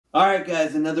Alright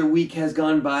guys, another week has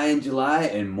gone by in July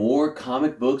and more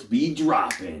comic books be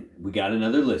dropping. We got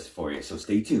another list for you, so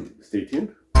stay tuned. Stay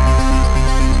tuned.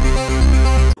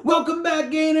 Welcome back,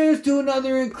 Gainers, to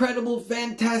another incredible,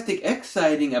 fantastic,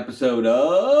 exciting episode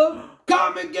of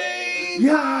Comic Games!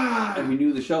 Yeah! If you're new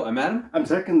to the show, I'm Adam. I'm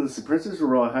Zach, and this is Princess, her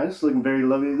Royal Highness, looking very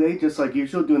lovely today, just like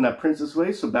usual, doing that princess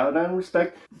way, so bow down and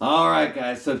respect. Alright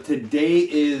guys, so today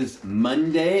is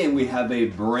Monday, and we have a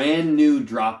brand new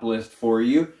drop list for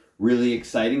you. Really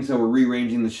exciting, so we're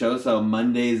rearranging the show, so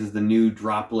Mondays is the new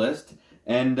drop list.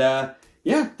 And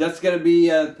yeah, that's going to be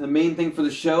the main thing for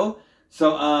the show.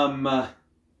 So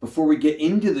before we get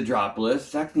into the drop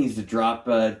list, Zach needs to do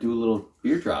a little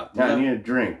beer drop. Yeah, I need a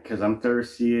drink, because I'm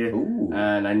thirsty, Ooh.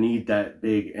 and I need that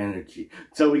big energy.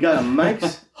 So we got a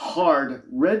Mike's Hard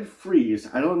Red Freeze.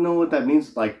 I don't know what that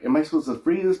means. Like, am I supposed to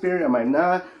freeze this beer? Am I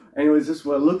not? Anyways, this is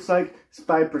what it looks like. It's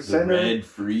 5%. The Red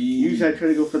Freeze. Usually I try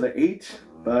to go for the 8.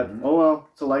 But, oh well,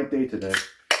 it's a light day today.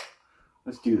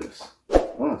 Let's do this.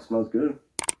 Oh, it smells good.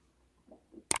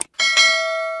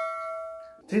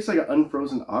 It tastes like an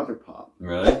unfrozen Otter Pop.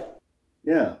 Really?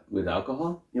 Yeah. With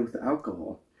alcohol? Yeah, with the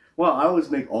alcohol. Well, I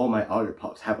always make all my Otter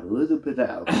Pops have a little bit of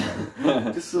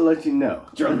alcohol. Just to let you know.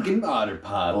 Drunken Otter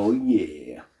Pop. Oh,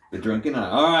 yeah. The Drunken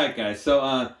Otter. Alright, guys.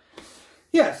 So,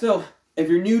 yeah, so if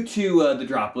you're new to the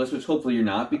drop list, which hopefully you're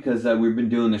not, because we've been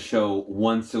doing the show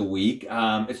once a week,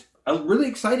 it's really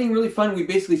exciting, really fun. We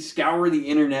basically scour the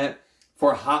internet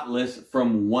for hot lists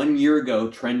from 1 year ago,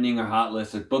 trending or hot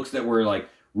lists of books that were like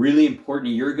really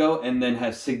important a year ago and then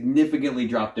have significantly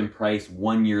dropped in price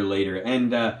 1 year later.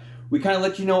 And we kind of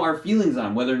let you know our feelings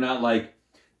on whether or not like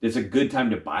it's a good time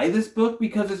to buy this book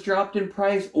because it's dropped in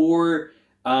price, or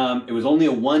it was only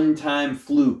a one-time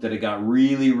fluke that it got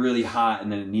really, really hot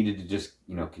and then it needed to just,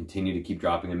 you know, continue to keep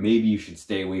dropping, and maybe you should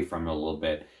stay away from it a little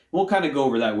bit. We'll kind of go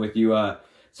over that with you.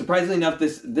 Surprisingly enough,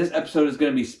 this episode is going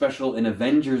to be special, an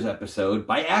Avengers episode.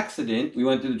 By accident, we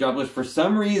went through the drop list. For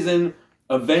some reason,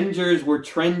 Avengers were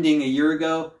trending a year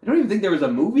ago. I don't even think there was a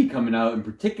movie coming out in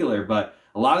particular, but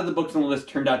a lot of the books on the list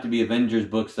turned out to be Avengers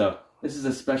books, so this is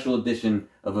a special edition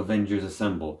of Avengers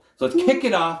Assemble. So let's kick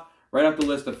it off right off the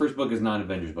list. The first book is not an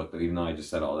Avengers book, though, even though I just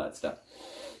said all that stuff.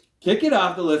 Kick it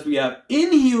off the list, we have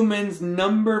Inhumans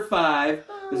number 5.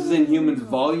 This is Inhumans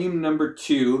volume number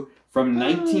 2. From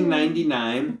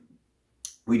 1999.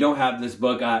 We don't have this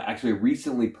book. I actually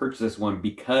recently purchased this one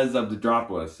because of the drop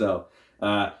list. So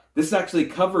this is actually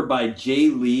covered by Jay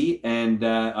Lee and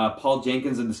Paul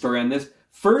Jenkins in the story on this.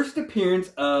 First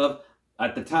appearance of,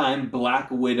 at the time, Black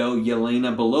Widow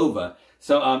Yelena Belova.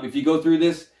 So if you go through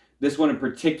this one in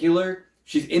particular,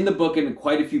 she's in the book in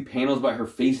quite a few panels, but her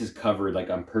face is covered like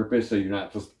on purpose, so you're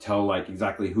not supposed to tell like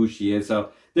exactly who she is.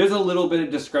 So there's a little bit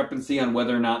of discrepancy on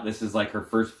whether or not this is like her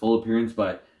first full appearance,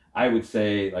 but I would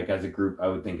say, like as a group, I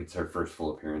would think it's her first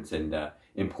full appearance and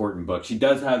important book. She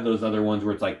does have those other ones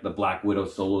where it's like the Black Widow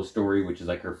solo story, which is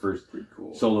like her first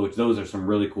solo, which those are some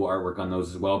really cool artwork on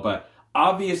those as well. But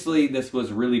obviously this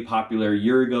was really popular a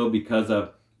year ago because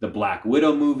of the Black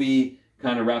Widow movie,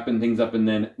 kind of wrapping things up, and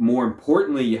then more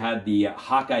importantly, you had the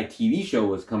Hawkeye TV show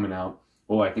was coming out.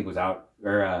 Oh, I think was out,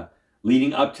 or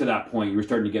leading up to that point, you were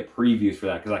starting to get previews for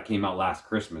that because that came out last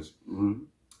Christmas. Mm-hmm.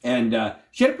 And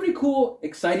she had a pretty cool,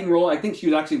 exciting role. I think she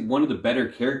was actually one of the better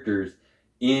characters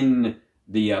in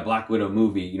the Black Widow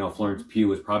movie. You know, Florence Pugh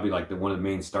was probably like one of the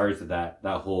main stars of that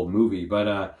whole movie.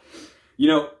 But you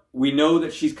know, we know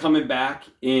that she's coming back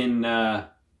in.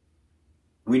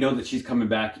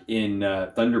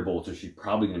 Thunderbolt, so she's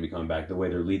probably going to be coming back the way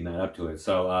they're leading that up to it.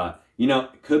 So, you know,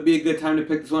 it could be a good time to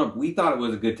pick this one up. We thought it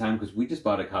was a good time because we just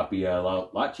bought a copy a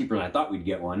lot cheaper than I thought we'd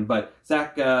get one. But,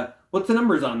 Zach, what's the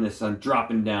numbers on this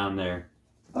dropping down there?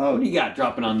 Oh, what do you got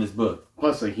dropping on this book?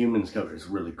 Plus, the Humans cover is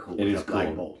really cool. It is cool.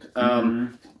 Black Bolt.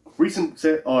 Recent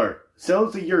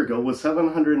sales a year ago was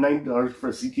 $790 for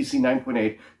a CTC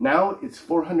 9.8. Now it's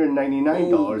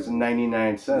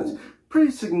 $499.99.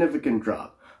 Pretty significant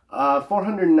drop.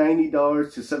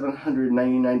 $490 to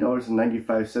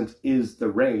 $799.95 is the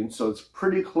range, so it's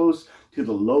pretty close to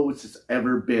the lowest it's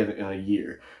ever been in a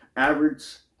year. Average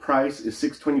price is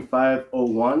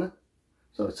 $625.01,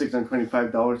 so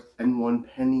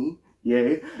 $625.01.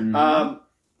 Yay! Mm-hmm.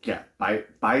 Yeah,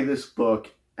 buy this book.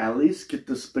 At least get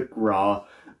this book raw.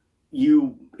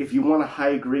 If you want a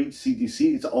high grade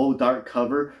CTC, it's all dark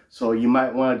cover, so you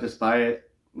might want to just buy it,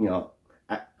 you know,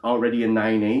 already a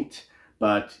 9.8.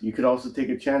 But you could also take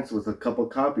a chance with a couple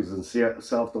copies and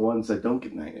sell off the ones that don't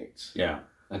get 9.8s. Yeah.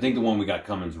 I think the one we got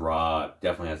Cummins Raw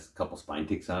definitely has a couple spine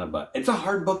ticks on it, but it's a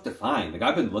hard book to find. Like,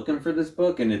 I've been looking for this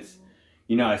book, and it's,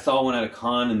 you know, I saw one at a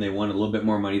con, and they wanted a little bit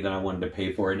more money than I wanted to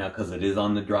pay for it now because it is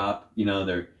on the drop. You know,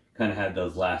 they're kind of had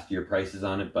those last year prices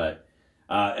on it, but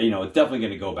you know, it's definitely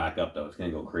going to go back up though. It's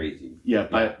going to go crazy. Yeah,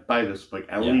 buy this book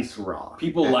at least raw.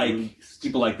 People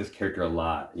like this character a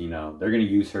lot. You know, they're going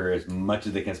to use her as much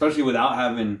as they can, especially without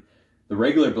having the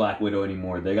regular Black Widow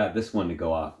anymore. They got this one to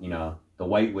go off. You know, the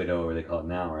White Widow, or they call it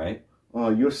now, right? Oh,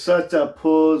 you're such a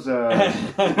poser.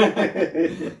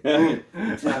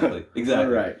 Exactly. All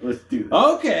right, let's do this.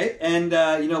 Okay, and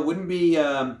you know, wouldn't be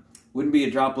a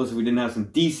Dropless if we didn't have some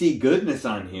DC goodness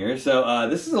on here. So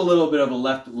this is a little bit of a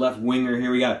left winger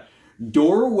here. We got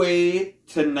Doorway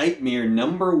to Nightmare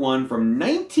 #1 from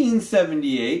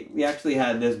 1978. We actually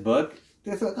had this book.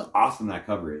 Look how awesome that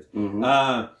cover is.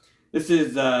 Mm-hmm. This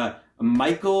is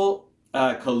Michael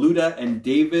Kaluta and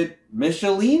David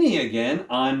Michelini again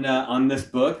on this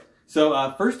book.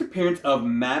 So first appearance of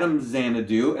Madame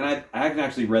Xanadu, and I haven't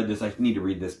actually read this. I need to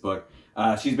read this book.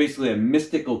 She's basically a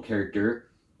mystical character.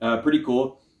 Pretty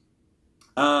cool.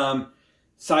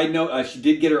 Side note, she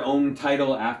did get her own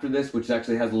title after this, which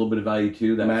actually has a little bit of value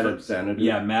too. That Madame Xanadu.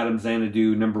 Yeah, Madame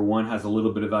Xanadu #1 has a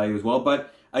little bit of value as well.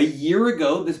 But a year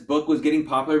ago, this book was getting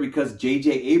popular because J.J.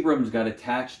 Abrams got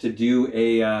attached to do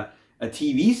a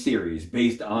TV series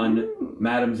based on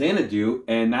Madame Xanadu,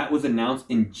 and that was announced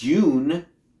in June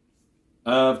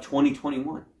of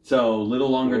 2021. So a little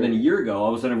longer than a year ago.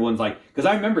 All of a sudden everyone's like, because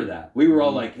I remember that. We were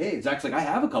all like, hey, Zach's like, I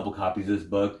have a couple copies of this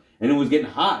book. And it was getting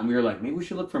hot. And we were like, maybe we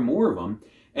should look for more of them.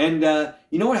 And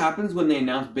you know what happens when they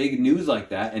announce big news like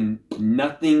that and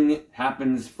nothing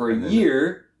happens for a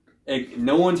year?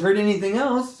 No one's heard anything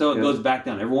else. So it goes back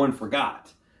down. Everyone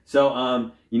forgot. So,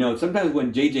 you know, sometimes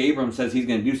when J.J. Abrams says he's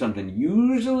going to do something,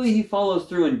 usually he follows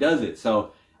through and does it.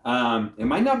 So it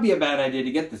might not be a bad idea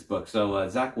to get this book. So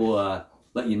Zach will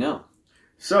let you know.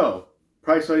 So,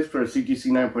 price-wise for a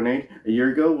CGC 9.8 a year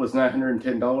ago was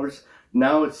 $910.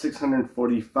 Now it's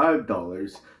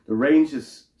 $645. The range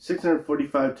is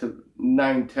 $645 to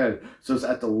 $910. So it's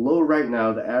at the low right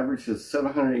now. The average is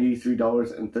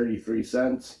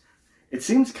 $783.33. It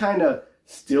seems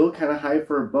still kind of high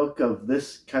for a book of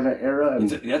this kind of era. And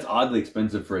that's oddly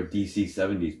expensive for a DC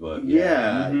 70s book.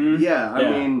 Yeah. I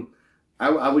mean,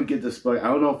 I would get this book. I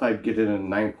don't know if I'd get it in a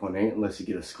 9.8 unless you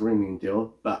get a screaming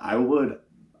deal, but I would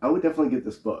definitely get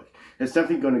this book. It's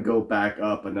definitely going to go back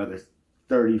up another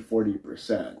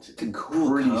 30-40%. It's a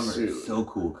cool cover. Soon. So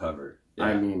cool cover. Yeah.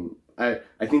 I mean, I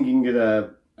think you can get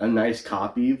a nice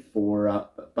copy for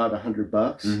about $100.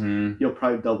 Mm-hmm. You'll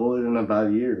probably double it in about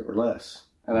a year or less,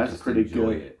 and that's pretty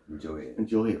good.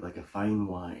 Enjoy it like a fine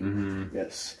wine. Mm-hmm.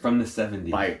 Yes, from the 70s.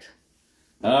 Bite.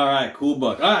 All right, cool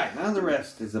book. All right, now the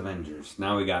rest is Avengers.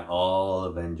 Now we got all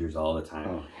Avengers all the time.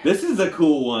 Oh. This is a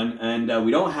cool one, and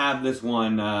we don't have this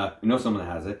one. We know someone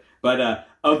that has it, but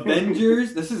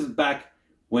Avengers. This is back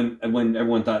when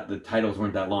everyone thought the titles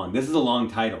weren't that long. This is a long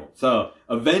title. So,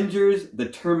 Avengers: The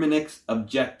Terminix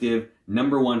Objective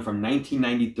 #1 from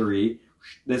 1993.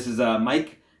 This is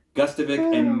Mike Gustovic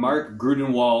and Mark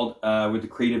Grudenwald with the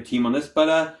creative team on this.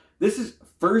 But this is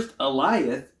first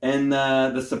Alioth and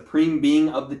the supreme being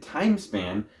of the time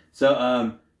span.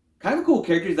 So, kind of cool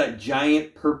characters. That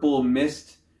giant purple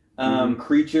mist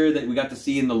creature that we got to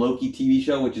see in the Loki TV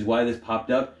show, which is why this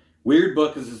popped up. Weird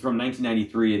book, because this is from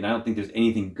 1993, and I don't think there's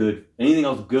anything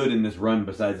else good in this run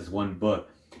besides this one book.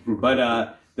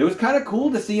 But it was kind of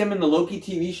cool to see him in the Loki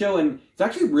TV show, and it's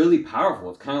actually really powerful.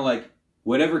 It's kind of like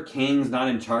whatever Kang's not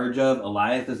in charge of,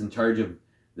 Alioth is in charge of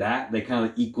that. They kind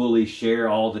of equally share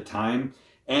all the time.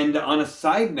 And on a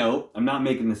side note, I'm not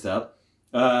making this up,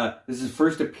 this is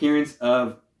first appearance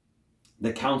of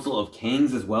the Council of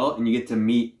Kangs as well, and you get to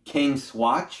meet Kang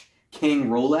Swatch, Kang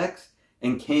Rolex,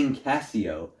 and Kang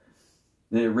Casio.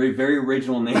 The very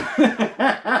original name.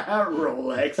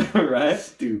 Rolex. Right?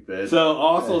 Stupid. So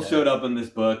also showed up in this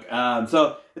book.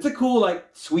 So it's a cool, like,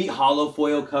 sweet hollow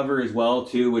foil cover as well,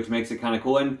 too, which makes it kind of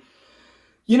cool. And,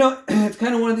 you know, it's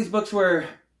kind of one of these books where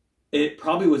it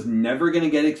probably was never going to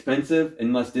get expensive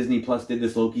unless Disney Plus did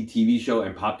this Loki TV show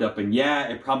and popped up. And yeah,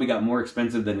 it probably got more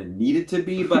expensive than it needed to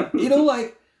be, but it'll,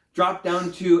 like, drop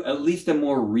down to at least a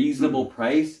more reasonable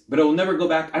price, but it will never go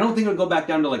back. I don't think it'll go back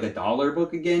down to like $1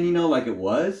 book again, you know, like it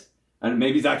was. And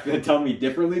maybe Zach's going to tell me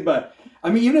differently, but I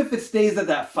mean, even if it stays at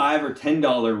that $5 or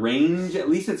 $10 range, at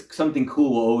least it's something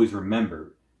cool we'll always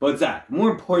remember. But Zach,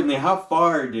 more importantly, how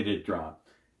far did it drop?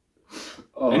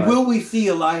 And will we see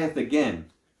Alioth again?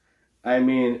 I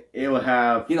mean, it will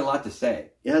have... He had a lot to say.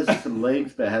 It has some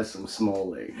legs, but it has some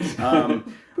small legs.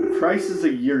 Prices a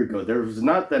year ago, there was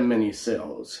not that many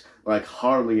sales, like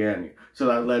hardly any. So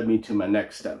that led me to my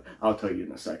next step. I'll tell you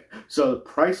in a second. So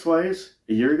price-wise,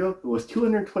 a year ago, it was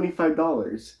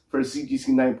 $225 for a CGC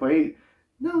 9.8.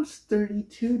 Now it's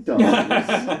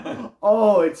 $32.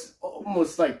 Oh, it's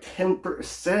almost like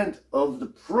 10% of the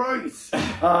price.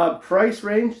 Price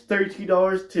range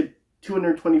 $32 to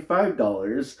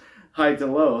 $225, high to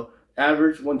low.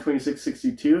 Average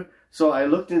 $126.62. So I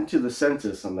looked into the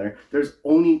census on there. There's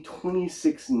only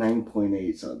 26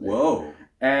 9.8s on there. Whoa.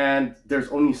 And there's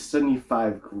only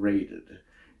 75 graded.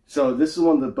 So this is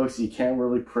one of the books you can't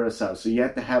really press out. So you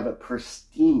have to have it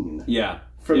pristine. Yeah.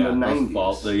 From the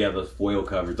 90s. Those foil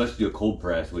covers. Let's do a cold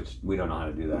press, which we don't know how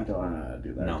to do that. We don't know how to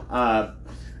do that. No.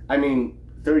 I mean,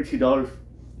 $32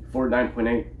 for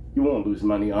 9.8, you won't lose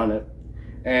money on it.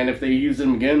 And if they use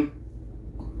them again,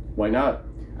 why not?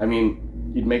 I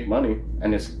mean, you'd make money,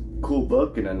 and it's a cool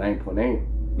book and a 9.8.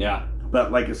 Yeah.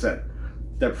 But like I said,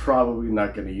 they're probably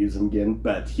not going to use him again,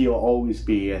 but he'll always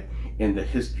be in the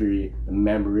history and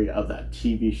memory of that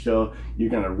TV show. You're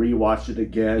going to rewatch it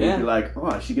again. Yeah. You'll be like, oh,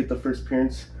 I should get the first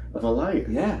appearance of Elias.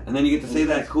 Yeah, and then you get to say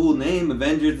that cool name,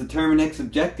 Avengers Determine X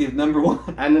Objective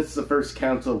 #1. And it's the first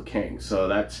Council of Kings, so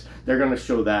they're going to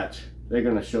show that. They're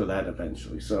going to show that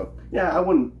eventually. So, yeah, I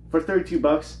wouldn't, for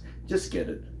 $32, just get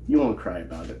it. You won't cry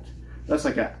about it. That's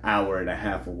like an hour and a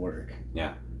half of work.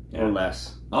 Yeah. Or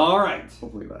less. All right.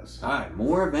 Hopefully less. All right,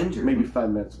 more Avengers. Maybe 5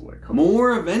 minutes of work.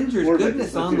 More Avengers. More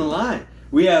Goodness Avengers. on the line.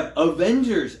 We have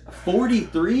Avengers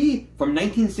 43 from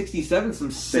 1967. Some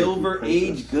Silver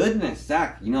Age goodness.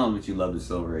 Zach, you know how much you love the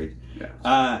Silver Age.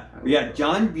 Yeah. We got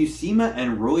John Buscema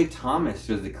and Roy Thomas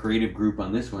as the creative group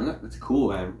on this one. That's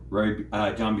cool. John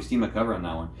Buscema cover on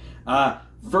that one.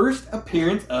 First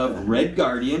appearance of Red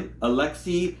Guardian,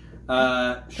 Alexei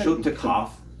Shotakov.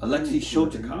 Alexei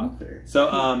Shotakov.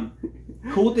 So,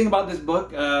 cool thing about this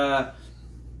book,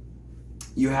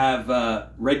 you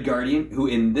have Red Guardian, who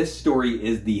in this story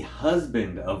is the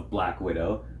husband of Black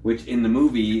Widow, which in the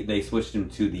movie they switched him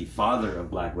to the father of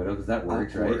Black Widow, because that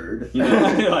works, right? You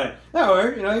know, like, that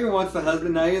works. You know, you're once the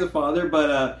husband, now you're the father.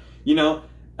 But,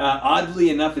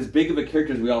 oddly enough, as big of a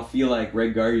character as we all feel like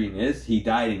Red Guardian is, he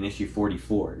died in issue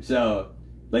 44. So,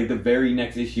 like, the very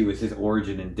next issue was his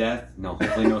origin and death. No,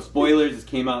 hopefully no spoilers. This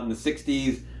came out in the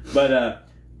 60s. But,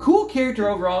 cool character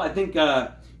overall. I think,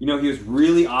 he was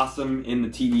really awesome in the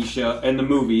TV show, in the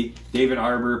movie. David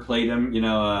Harbour played him,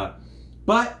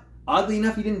 but oddly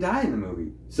enough, he didn't die in the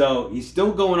movie. So he's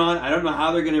still going on. I don't know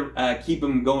how they're going to keep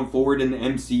him going forward in the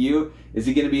MCU. Is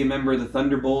he going to be a member of the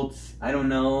Thunderbolts? I don't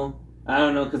know,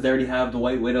 because they already have the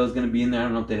White Widow is going to be in there. I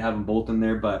don't know if they'd have them both in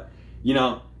there, but,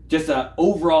 just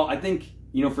overall, I think,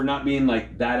 for not being,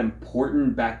 like, that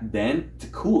important back then, it's a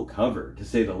cool cover, to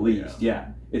say the least. Yeah.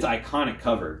 It's an iconic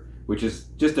cover, which is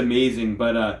just amazing.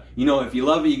 But, if you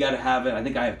love it, you got to have it. I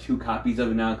think I have 2 copies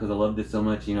of it now because I loved it so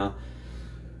much,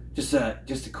 Just a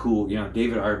cool,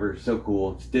 David Harbour, so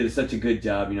cool. Just did such a good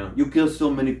job, You killed so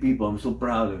many people. I'm so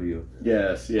proud of you.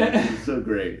 Yes, it's so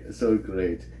great. So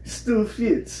great. Still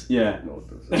fits. Yeah. No, it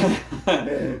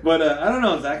doesn't. But, I don't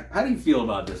know, Zach. How do you feel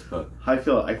about this book? I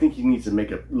think he needs to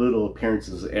make a little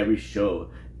appearances every show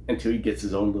until he gets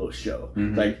his own little show.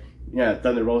 Mm-hmm. Like,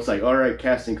 Thunderbolt's like, all right,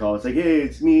 casting call. It's like, hey,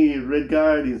 it's me, Red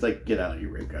Guardian. It's like, get out of here,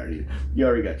 Red Guardian. You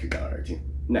already got your dollar team.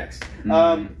 Next.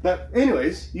 Mm-hmm. But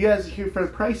anyways, you guys are here for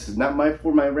the prices, not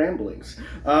for my ramblings.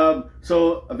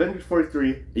 So Avengers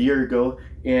 43 a year ago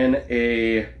in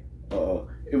it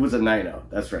was a 9.0.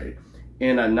 That's right.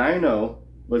 And a 9.0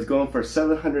 was going for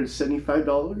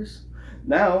 $775.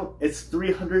 Now it's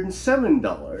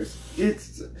 $307.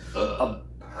 It's a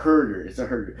herder. It's a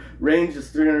herder. Range is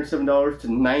 $307 to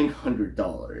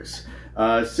 $900.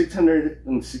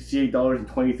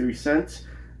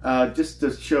 $668.23. Just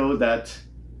to show that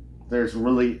there's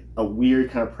really a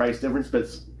weird kind of price difference, but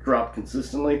it's dropped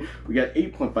consistently. We got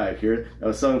 8.5 here that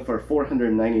was selling for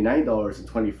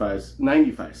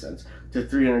 $499.95 to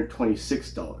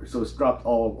 $326. So it's dropped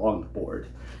all along the board.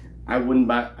 I wouldn't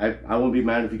be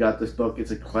mad if you got this book.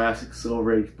 It's a classic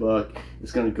Silver Age book.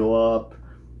 It's gonna go up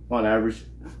on average.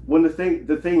 When the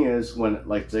thing is when,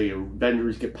 like, the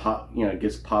Avengers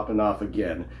gets popping off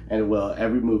again, and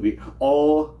every movie,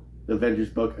 all the Avengers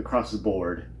book across the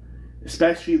board,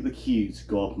 especially the keys,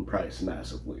 go up in price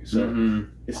massively. So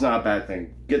it's not a bad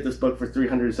thing. Get this book for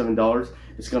 $307.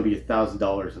 It's going to be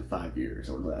 $1,000 in 5 years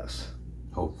or less.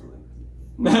 Hopefully.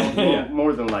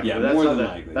 More than likely. Yeah,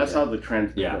 that's how the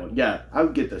trend's been going. Yeah, I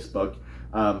would get this book.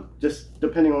 Just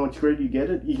depending on which grade you get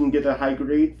it, you can get a high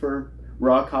grade for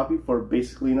raw copy for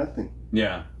basically nothing.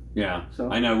 Yeah.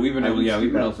 So I know we've been able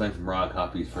to find some raw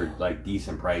copies for, like,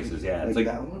 decent prices. Yeah, it's like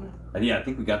that one. Yeah, I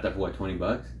think we got that for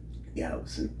 $20. Yeah, it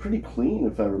was pretty clean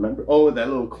if I remember. Oh, that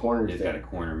little corner. It's got a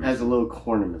corner. It has a little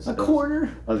corner. A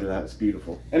corner. Other than that, it's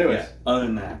beautiful. Anyways, other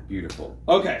than that, beautiful.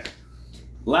 Okay,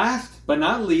 last but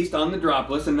not least on the drop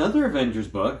list, another Avengers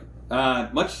book.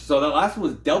 Much so that last one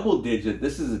was double digit.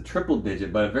 This is a triple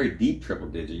digit, but a very deep triple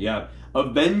digit. Yeah,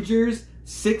 Avengers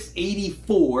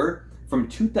 684 from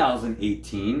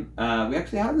 2018. We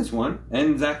actually have this one,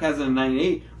 and Zach has it in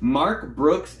 98. Mark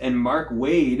Brooks and Mark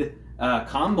Waid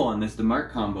combo on this. The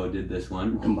Mark combo did this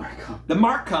one. The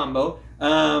Mark combo.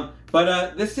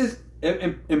 But this is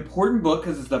an important book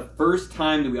because it's the first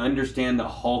time that we understand that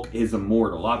Hulk is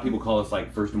immortal. A lot of people call this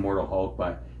like first immortal Hulk,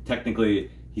 but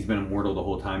technically he's been immortal the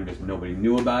whole time, just nobody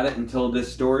knew about it until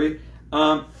this story.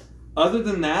 Other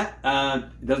than that,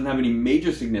 it doesn't have any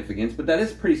major significance, but that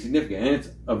is pretty significant, and it's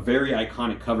a very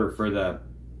iconic cover for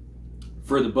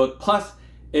the book. Plus,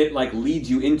 it like leads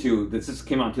you into this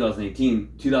came out in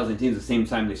 2018. 2018 is the same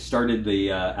time they started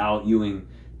the Al Ewing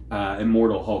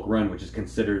Immortal Hulk run, which is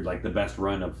considered like the best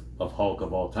run of Hulk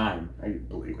of all time. I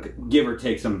believe it, give or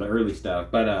take some of the early stuff,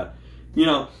 but you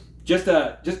know. Just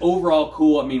overall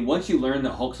cool. I mean, once you learn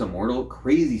that Hulk's immortal,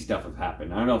 crazy stuff has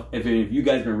happened. I don't know if any of you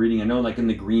guys have been reading. I know, like in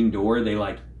the Green Door, they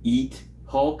like eat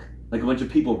Hulk. Like a bunch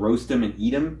of people roast him and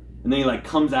eat him, and then he like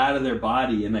comes out of their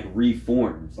body and like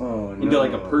reforms into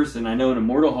like a person. I know in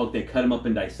Immortal Hulk, they cut him up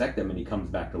and dissect him, and he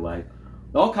comes back to life.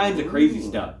 All kinds of crazy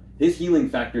stuff. His healing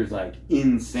factor is like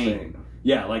insane.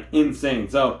 Yeah, like insane.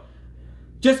 So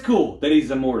just cool that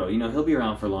he's immortal. You know, he'll be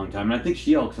around for a long time, and I think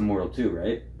She-Hulk's immortal too,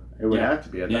 right? It would have to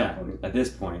be at that point. At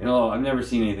this point. Oh, I've never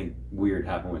seen anything weird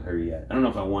happen with her yet. I don't know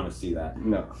if I want to see that.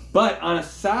 No. But on a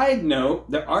side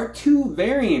note, there are two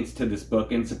variants to this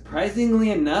book, and surprisingly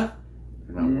enough,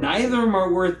 neither of them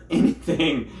are worth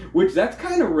anything, which that's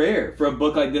kind of rare for a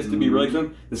book like this to be really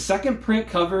expensive. The second print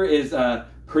cover is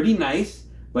pretty nice,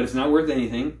 but it's not worth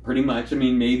anything, pretty much. I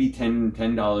mean, maybe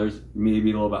 $10,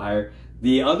 maybe a little bit higher.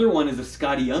 The other one is a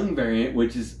Scotty Young variant,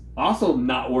 which is also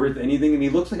not worth anything, and he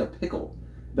looks like a pickle.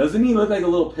 Doesn't he look like a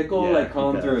little pickle, like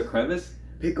crawling through a crevice?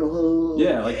 Pickle.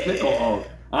 Yeah, like Pickle Hulk.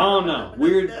 I don't know.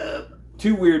 Weird.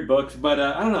 Two weird books, but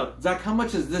I don't know. Zach, how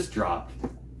much has this dropped?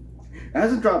 It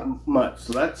hasn't dropped much,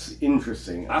 so that's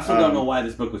interesting. I also don't know why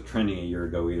this book was trending a year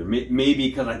ago either. Maybe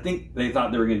because I think they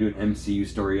thought they were going to do an MCU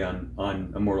story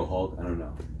on Immortal Hulk. I don't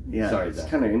know. Yeah, sorry, it's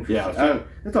kind of interesting. Yeah,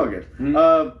 it's all good.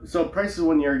 So prices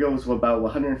 1 year ago was about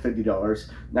 $150.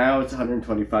 Now it's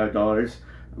 $125.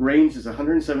 Range is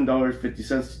 $107.50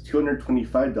 to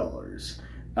 $225.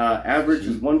 Average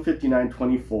is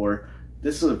 $159.24.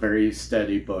 This is a very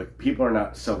steady book. People are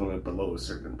not selling it below a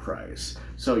certain price,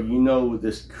 so you know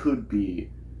this could be,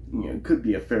 could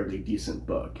be a fairly decent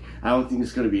book. I don't think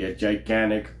it's going to be a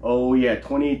gigantic. Oh yeah,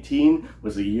 2018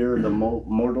 was the year of the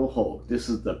Mortal Hulk. This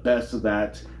is the best of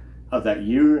that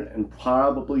year and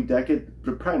probably decade.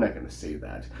 They're probably not going to say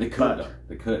that. They could. Though.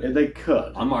 They could. They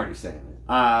could. I'm already saying it.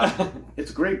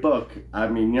 It's a great book. I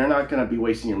mean, you're not going to be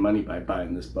wasting your money by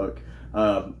buying this book.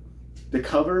 The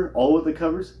cover, all of the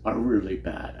covers are really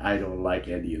bad. I don't like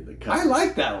any of the covers. I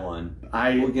like that one.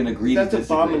 We can agree. That's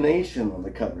Abomination on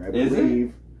the cover, I believe. Is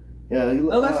it? Yeah.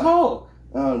 Oh, that's Hulk.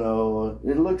 Oh no,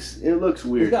 it looks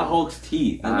weird. He's got Hulk's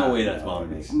teeth. There's no way that's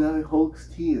Abomination. It's not Hulk's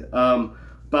teeth.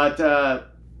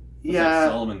 Yeah, like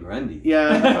Solomon Grundy.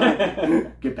 Yeah,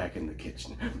 get back in the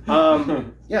kitchen.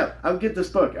 Yeah, I'll get this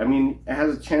book. I mean, it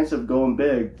has a chance of going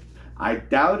big. I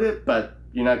doubt it, but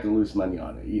you're not going to lose money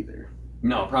on it either.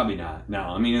 No, probably not. No,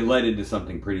 I mean, it led into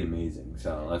something pretty amazing,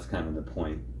 so that's kind of the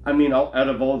point. I mean, out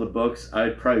of all the books,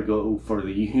 I'd probably go for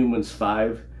the Humans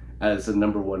 5 as the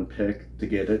 #1 pick to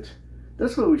get it.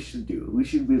 That's what we should do. We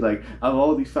should be like, out of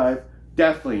all these 5,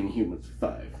 definitely in Humans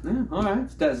 5. Yeah, all right.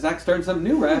 Zach's starting something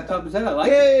new right off the top of his head. I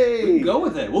like it. We can go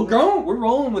with it. We're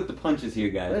rolling with the punches here,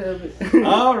 guys.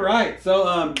 All right.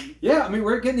 So, yeah, I mean,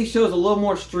 we're getting these shows a little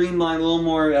more streamlined, a little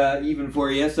more even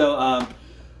for you. So,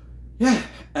 yeah,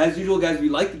 as usual, guys, if you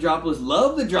like the Drop List,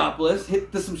 love the Drop List,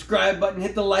 hit the subscribe button,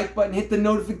 hit the like button, hit the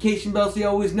notification bell so you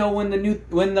always know when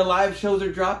the live shows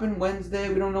are dropping. Wednesday,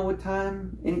 we don't know what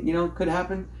time, could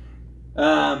happen.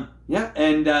 Yeah,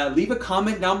 and leave a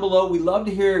comment down below. We love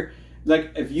to hear,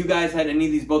 like, if you guys had any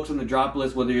of these books on the Drop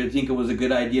List, whether you think it was a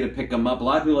good idea to pick them up. A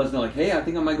lot of people let us know, like, hey, I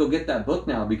think I might go get that book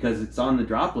now because it's on the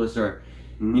Drop List, or,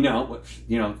 we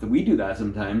do that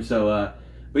sometimes. So,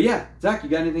 but yeah, Zach, you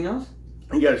got anything else?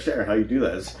 You gotta share how you do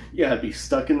that. You gotta be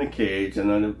stuck in the cage, and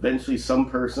then eventually some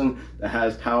person that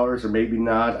has powers, or maybe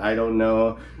not, I don't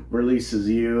know, releases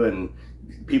you, and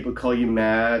people call you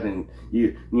mad, and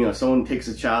someone takes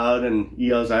a child and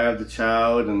yells, I have the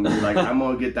child, and you're like, I'm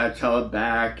gonna get that child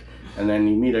back. And then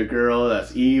you meet a girl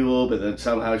that's evil, but then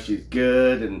somehow she's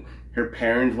good, and her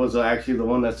parent was actually the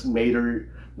one that's made her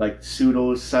like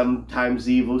pseudo, sometimes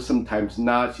evil, sometimes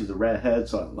not. She's a redhead,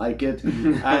 so I like it.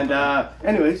 And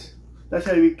anyways, that's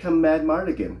how you become Mad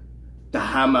Mardigan. the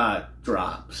hammer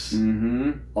drops.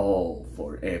 Mm-hmm. Oh,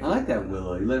 forever. I like that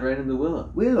Willow. You led right into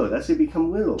Willow. Willow, that's it.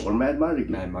 Become Willow or Mad Mardigan.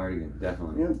 Mad Mardigan,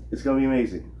 definitely. Yeah, it's gonna be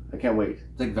amazing. I can't wait.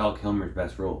 It's like Val Kilmer's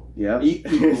best role. Yeah,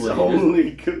 Equally. it's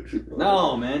only good.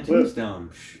 No, man,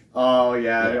 Tombstone. Oh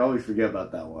yeah, Yeah. I always forget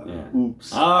about that one. Yeah.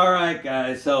 Oops. All right,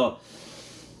 guys. So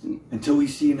until we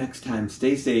see you next time,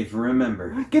 stay safe and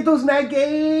remember, Get those mad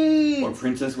games. or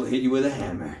Princess will hit you with a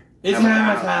hammer. It's Hammer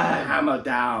hammer down. time. Hammer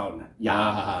down. Yeah.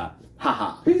 Ah.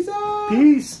 Haha. Peace out.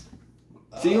 Peace.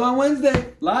 See you on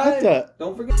Wednesday live. What the-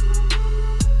 Don't forget.